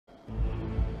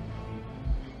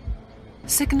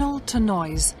Signal to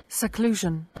noise.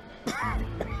 Seclusion.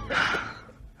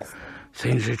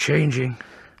 Things are changing.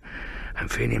 I'm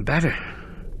feeling better.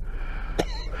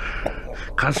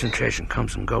 Concentration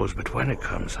comes and goes, but when it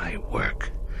comes, I work.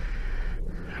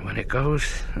 And when it goes,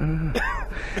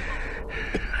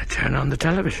 I turn on the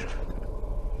television.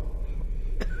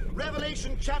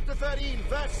 Revelation chapter 13,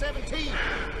 verse 17,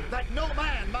 that no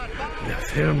man might buy. The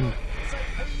film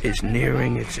is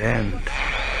nearing its end.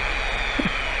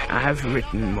 I've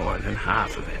written more than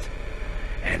half of it,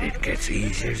 and it gets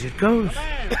easier as it goes.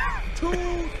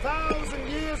 2,000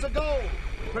 years ago,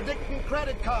 predicting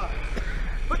credit cards.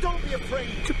 But don't be afraid.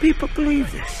 Do people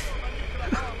believe this?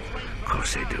 Of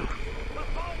course they do.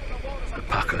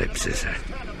 Apocalypses are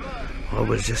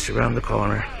always just around the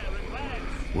corner.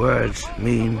 Words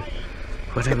mean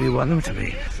whatever you want them to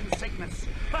mean.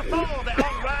 Before the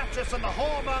unrighteous and the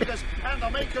whoremongers and the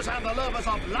makers and the lovers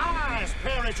of lies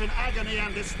perish in agony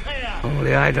and despair.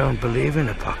 Only I don't believe in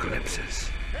apocalypses.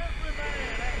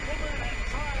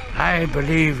 I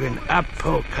believe in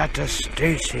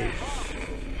apocatastasis.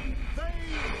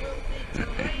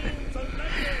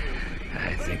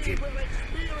 I think it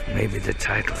may be the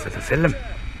title for the film.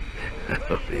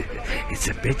 It's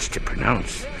a bitch to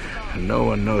pronounce. No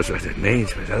one knows what it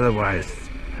means, but otherwise,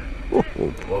 oh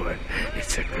boy,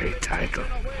 it's a great title.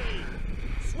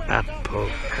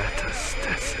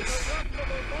 Apocatastasis.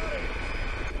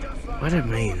 What it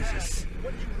means is,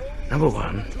 number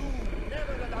one,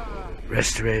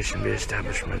 restoration,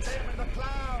 re-establishment,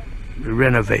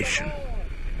 renovation.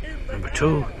 Number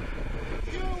two,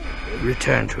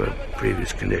 return to a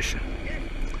previous condition.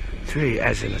 Three,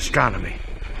 as in astronomy,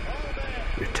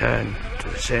 return to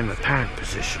the same apparent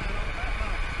position.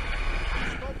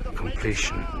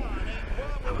 Completion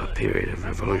of a period of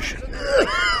revolution.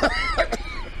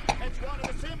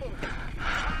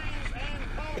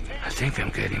 I think I'm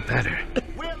getting better.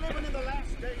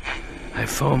 I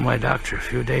phoned my doctor a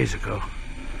few days ago.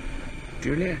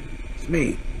 Julia, it's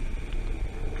me.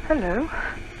 Hello.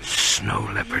 Snow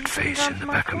leopard face in the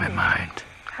back of my mind.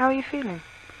 How are you feeling?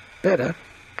 Better?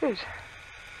 Good.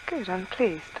 Good, I'm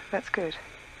pleased. That's good.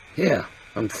 Yeah,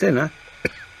 I'm thinner.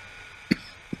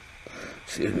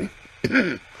 Excuse me.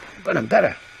 But I'm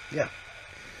better, yeah.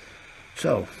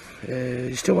 So,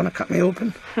 you still want to cut me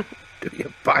open? Do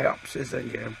your biopsies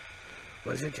and your...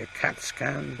 Was it your CAT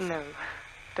scans? No,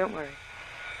 don't worry.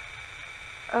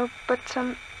 Oh, but,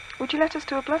 would you let us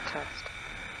do a blood test?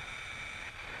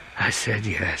 I said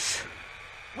yes.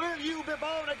 Will you be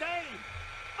born again?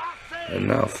 I said,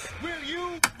 Enough. will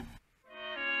you?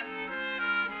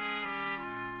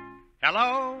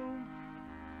 Hello,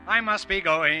 I must be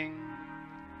going.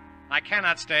 I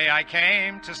cannot stay. I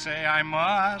came to say I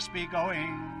must be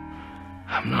going.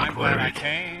 I'm not I'm glad I worried.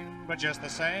 came, but just the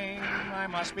same, I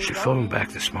must be She going. phoned back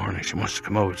this morning. She wants to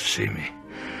come over to see me.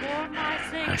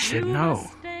 I said no.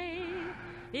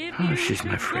 Oh, she's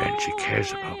my friend. She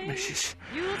cares about me. She's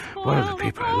one of the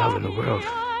people I love in the world.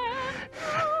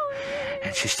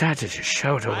 And she started to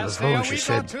shout over the phone. She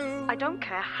said, I don't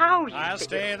care how you I'll feel.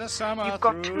 stay the summer You've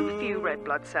got through. too few red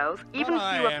blood cells, even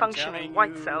I fewer am functioning telling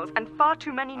white you, cells, and far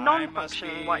too many I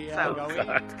non-functioning must white be cells. going.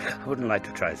 God, I wouldn't like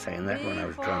to try saying that when I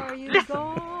was drunk. Listen,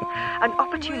 an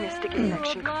opportunistic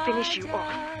infection could finish you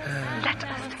off. Let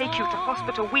us take you to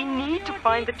hospital. We need to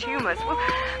find the tumours.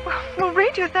 Well,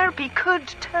 radiotherapy could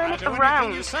turn I'll it do anything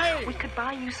around. you say. We could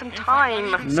buy you some time.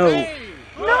 No.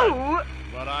 No!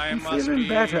 But I I'm must feeling be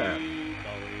better. going.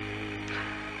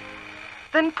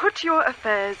 Then put your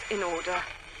affairs in order.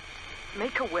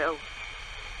 Make a will.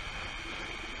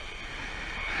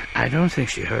 I don't think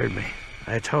she heard me.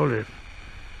 I told her.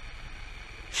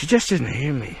 She just didn't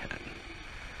hear me.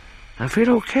 I feel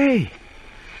okay.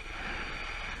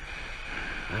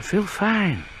 I feel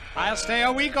fine. I'll stay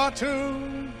a week or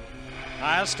two.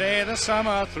 I'll stay the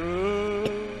summer through.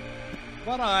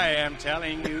 But I am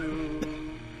telling you,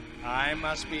 I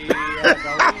must be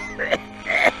going.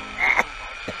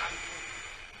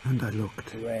 And I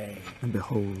looked, and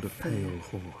behold a pale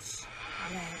horse,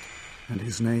 and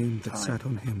his name that sat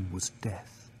on him was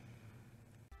Death.